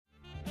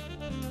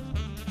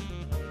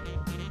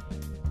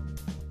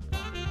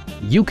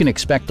You can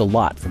expect a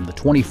lot from the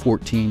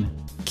 2014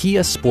 Kia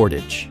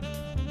Sportage.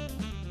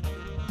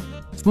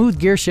 Smooth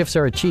gear shifts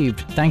are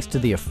achieved thanks to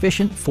the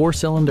efficient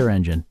 4-cylinder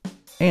engine.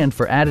 And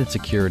for added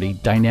security,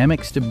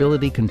 dynamic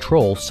stability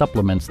control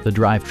supplements the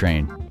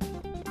drivetrain.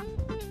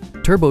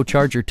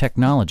 Turbocharger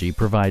technology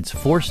provides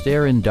forced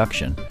air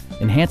induction,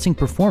 enhancing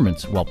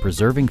performance while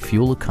preserving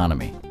fuel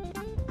economy.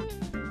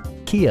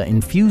 Kia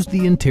infused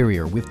the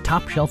interior with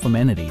top-shelf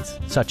amenities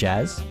such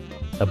as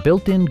a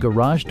built-in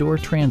garage door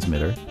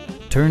transmitter,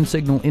 turn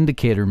signal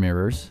indicator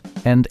mirrors,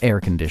 and air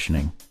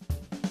conditioning.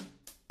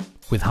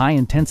 With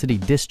high-intensity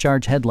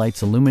discharge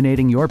headlights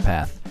illuminating your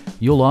path,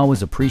 you'll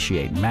always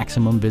appreciate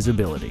maximum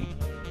visibility.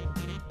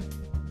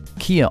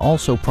 Kia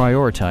also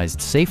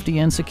prioritized safety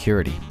and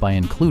security by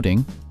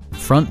including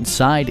front and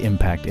side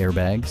impact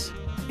airbags,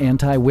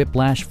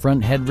 anti-whiplash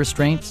front head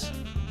restraints,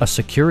 a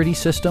security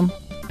system,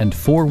 and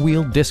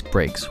 4-wheel disc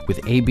brakes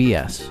with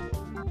ABS.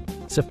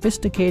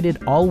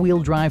 Sophisticated all-wheel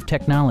drive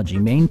technology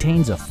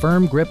maintains a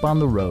firm grip on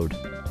the road.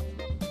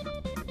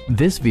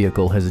 This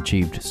vehicle has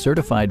achieved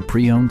certified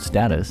pre-owned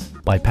status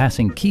by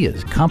passing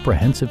Kia's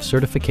comprehensive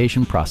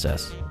certification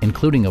process,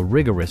 including a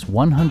rigorous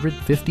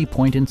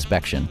 150-point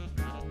inspection.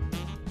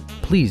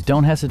 Please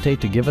don't hesitate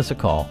to give us a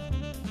call.